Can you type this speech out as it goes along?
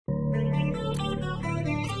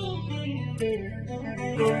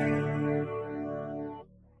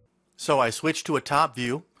So I switched to a top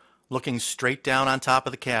view, looking straight down on top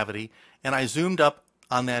of the cavity, and I zoomed up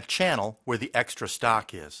on that channel where the extra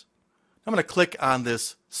stock is. I'm going to click on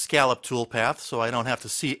this scallop toolpath so I don't have to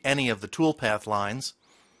see any of the toolpath lines.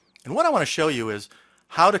 And what I want to show you is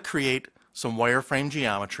how to create some wireframe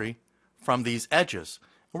geometry from these edges.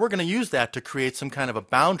 And we're going to use that to create some kind of a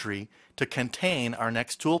boundary to contain our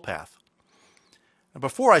next toolpath. Now,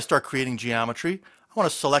 before I start creating geometry, I want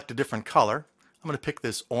to select a different color. I'm going to pick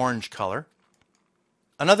this orange color.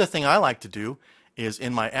 Another thing I like to do is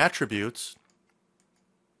in my attributes,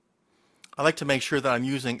 I like to make sure that I'm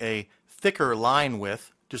using a thicker line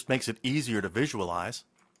width, just makes it easier to visualize.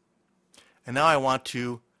 And now I want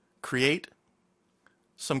to create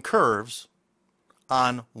some curves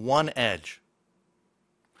on one edge.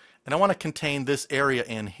 And I want to contain this area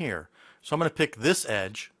in here. So I'm going to pick this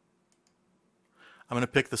edge. I'm going to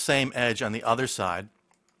pick the same edge on the other side.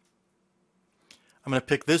 I'm going to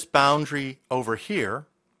pick this boundary over here.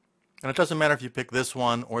 And it doesn't matter if you pick this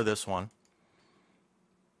one or this one.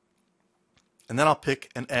 And then I'll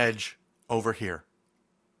pick an edge over here.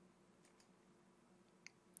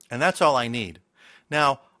 And that's all I need.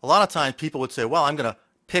 Now, a lot of times people would say, well, I'm going to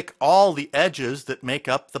pick all the edges that make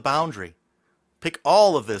up the boundary. Pick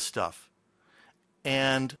all of this stuff.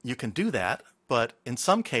 And you can do that, but in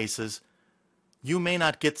some cases, you may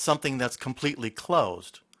not get something that's completely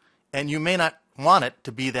closed. And you may not want it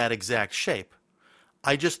to be that exact shape.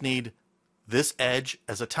 I just need this edge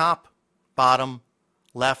as a top, bottom,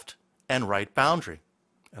 left, and right boundary.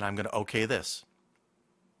 And I'm going to OK this.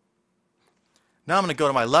 Now I'm going to go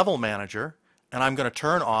to my level manager and I'm going to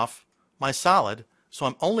turn off my solid so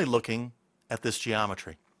I'm only looking at this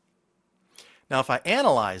geometry. Now if I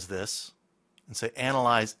analyze this and say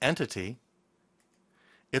analyze entity,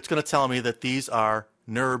 it's going to tell me that these are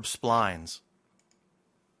NURB splines.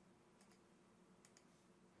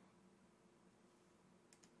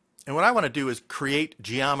 And what I want to do is create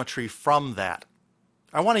geometry from that.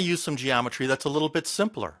 I want to use some geometry that's a little bit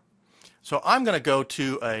simpler. So I'm going to go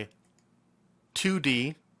to a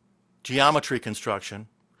 2D geometry construction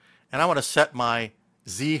and I want to set my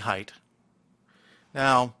Z height.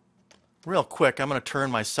 Now, real quick, I'm going to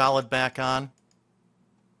turn my solid back on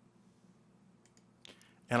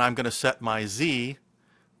and I'm going to set my Z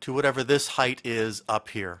to whatever this height is up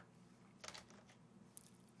here.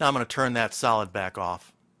 Now I'm going to turn that solid back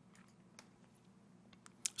off.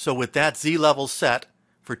 So with that Z level set,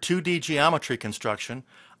 for 2D geometry construction,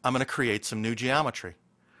 I'm going to create some new geometry.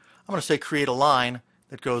 I'm going to say create a line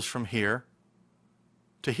that goes from here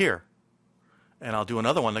to here. And I'll do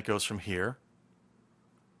another one that goes from here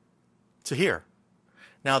to here.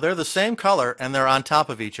 Now they're the same color and they're on top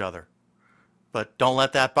of each other. But don't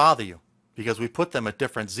let that bother you. Because we put them at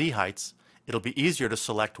different Z heights, it'll be easier to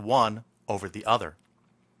select one over the other.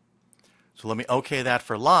 So let me OK that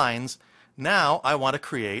for lines. Now I want to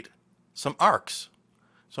create some arcs.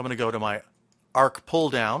 So I'm going to go to my arc pull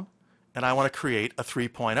down and I want to create a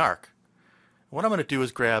 3-point arc. What I'm going to do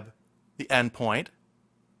is grab the end point,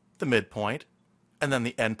 the midpoint, and then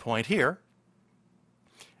the end point here.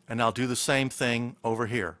 And I'll do the same thing over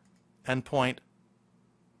here. End point,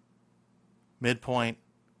 midpoint,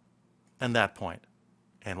 and that point.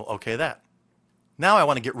 And we'll OK that. Now I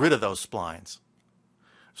want to get rid of those splines.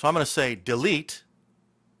 So I'm going to say delete.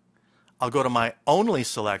 I'll go to my only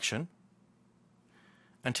selection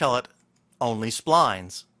and tell it only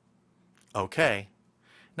splines. OK.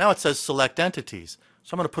 Now it says select entities.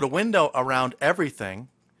 So I'm going to put a window around everything.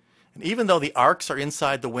 And even though the arcs are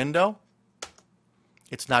inside the window,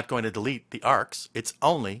 it's not going to delete the arcs. It's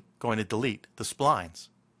only going to delete the splines.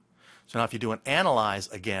 So now if you do an analyze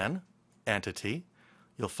again, entity,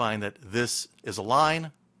 you'll find that this is a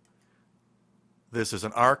line, this is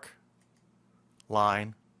an arc,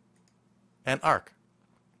 line, and arc.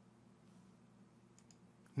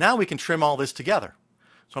 Now we can trim all this together.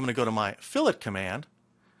 So I'm going to go to my fillet command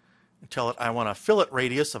and tell it I want a fillet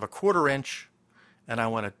radius of 1/4 inch and I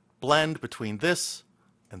want to blend between this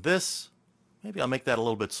and this. Maybe I'll make that a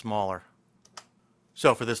little bit smaller.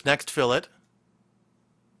 So for this next fillet,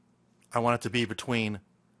 I want it to be between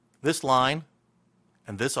this line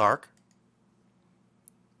and this arc,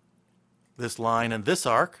 this line and this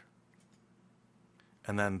arc,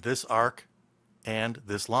 and then this arc and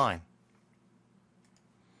this line.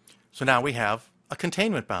 So now we have a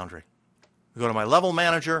containment boundary. I go to my level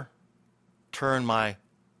manager, turn my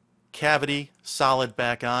cavity solid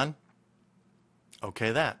back on,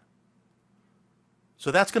 OK that. So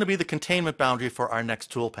that's going to be the containment boundary for our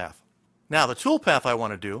next toolpath. Now the toolpath I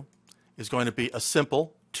want to do is going to be a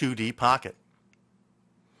simple 2D pocket.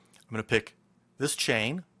 I'm going to pick this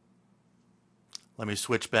chain. Let me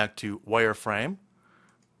switch back to wireframe,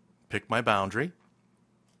 pick my boundary.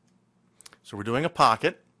 So we're doing a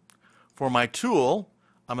pocket. For my tool,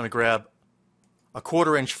 I'm going to grab a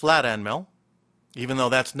 1/4 inch flat end mill. Even though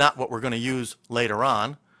that's not what we're going to use later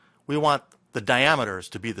on, we want the diameters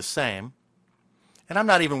to be the same. And I'm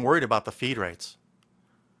not even worried about the feed rates.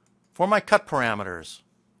 For my cut parameters,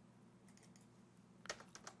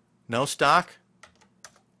 no stock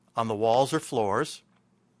on the walls or floors.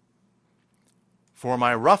 For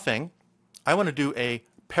my roughing, I want to do a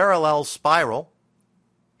parallel spiral,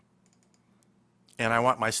 and I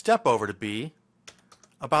want my step over to be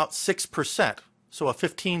about 6%, so a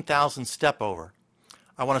 15,000 step over.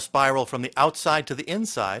 I want to spiral from the outside to the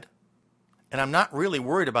inside, and I'm not really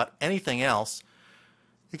worried about anything else,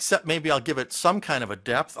 except maybe I'll give it some kind of a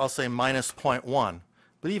depth. I'll say minus 0.1,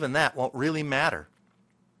 but even that won't really matter.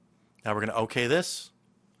 Now we're going to OK this,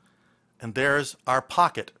 and there's our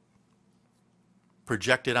pocket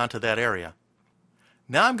projected onto that area.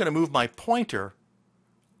 Now I'm going to move my pointer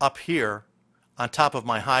up here on top of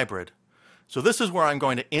my hybrid. So this is where I'm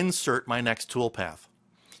going to insert my next toolpath.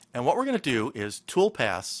 And what we're going to do is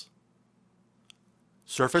Toolpaths,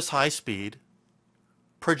 Surface High Speed,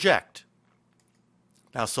 Project.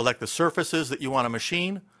 Now select the surfaces that you want to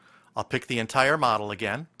machine. I'll pick the entire model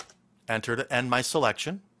again, enter to end my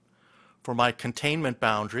selection. For my containment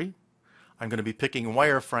boundary, I'm going to be picking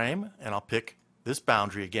wireframe, and I'll pick this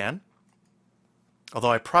boundary again.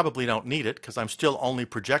 Although I probably don't need it because I'm still only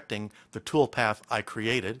projecting the toolpath I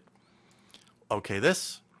created. OK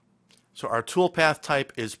this. So our toolpath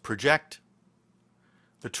type is project.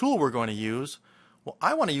 The tool we're going to use, well,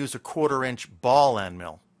 I want to use a 1/4 inch ball end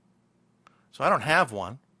mill. So I don't have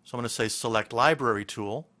one. So I'm going to say select library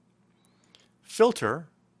tool, filter,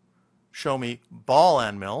 show me ball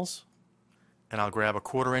end mills, and I'll grab a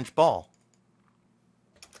 1/4 inch ball.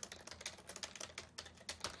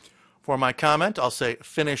 For my comment, I'll say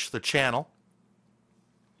finish the channel.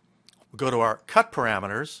 We'll go to our cut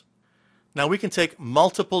parameters. Now we can take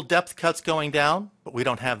multiple depth cuts going down, but we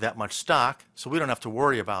don't have that much stock, so we don't have to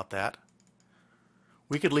worry about that.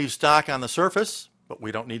 We could leave stock on the surface, but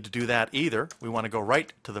we don't need to do that either. We want to go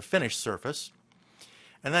right to the finished surface.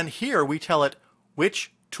 And then here we tell it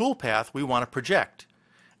which toolpath we want to project.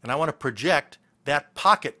 And I want to project that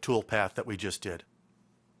pocket toolpath that we just did.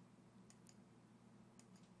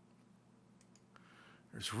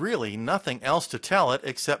 There's really nothing else to tell it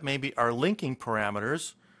except maybe our linking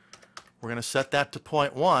parameters. We're going to set that to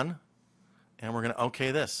 0.1, and we're going to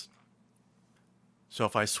OK this. So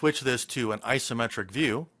if I switch this to an isometric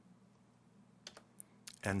view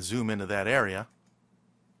and zoom into that area,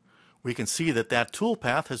 we can see that that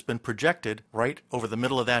toolpath has been projected right over the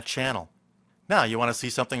middle of that channel. Now, you want to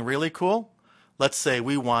see something really cool? Let's say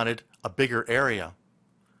we wanted a bigger area.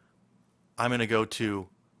 I'm going to go to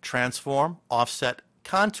Transform, Offset,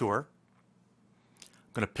 Contour.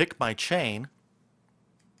 I'm going to pick my chain.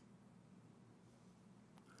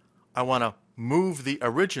 I want to move the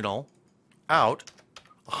original out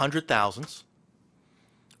 100 thousandths.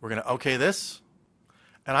 We're going to OK this,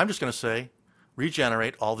 and I'm just going to say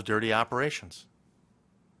regenerate all the dirty operations.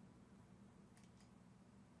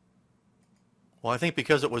 Well, I think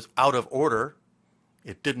because it was out of order,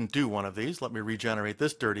 it didn't do one of these. Let me regenerate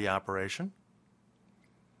this dirty operation.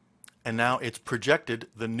 And now it's projected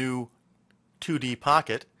the new 2D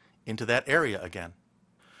pocket into that area again.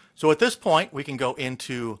 So at this point, we can go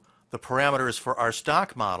into the parameters for our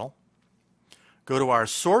stock model, go to our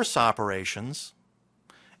source operations,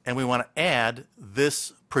 and we want to add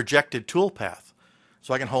this projected toolpath.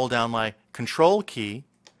 So I can hold down my Control key,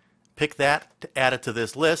 pick that to add it to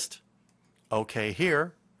this list, OK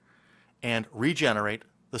here, and regenerate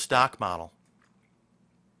the stock model.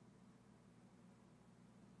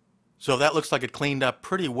 So that looks like it cleaned up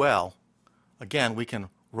pretty well. Again, we can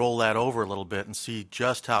roll that over a little bit and see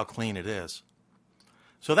just how clean it is.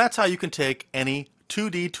 So that's how you can take any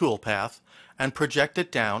 2D toolpath and project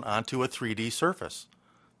it down onto a 3D surface.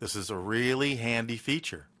 This is a really handy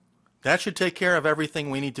feature. That should take care of everything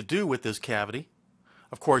we need to do with this cavity.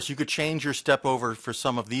 Of course, you could change your step over for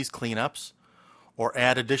some of these cleanups or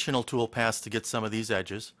add additional toolpaths to get some of these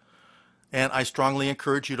edges. And I strongly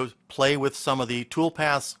encourage you to play with some of the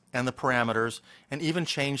toolpaths and the parameters and even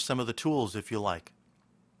change some of the tools if you like.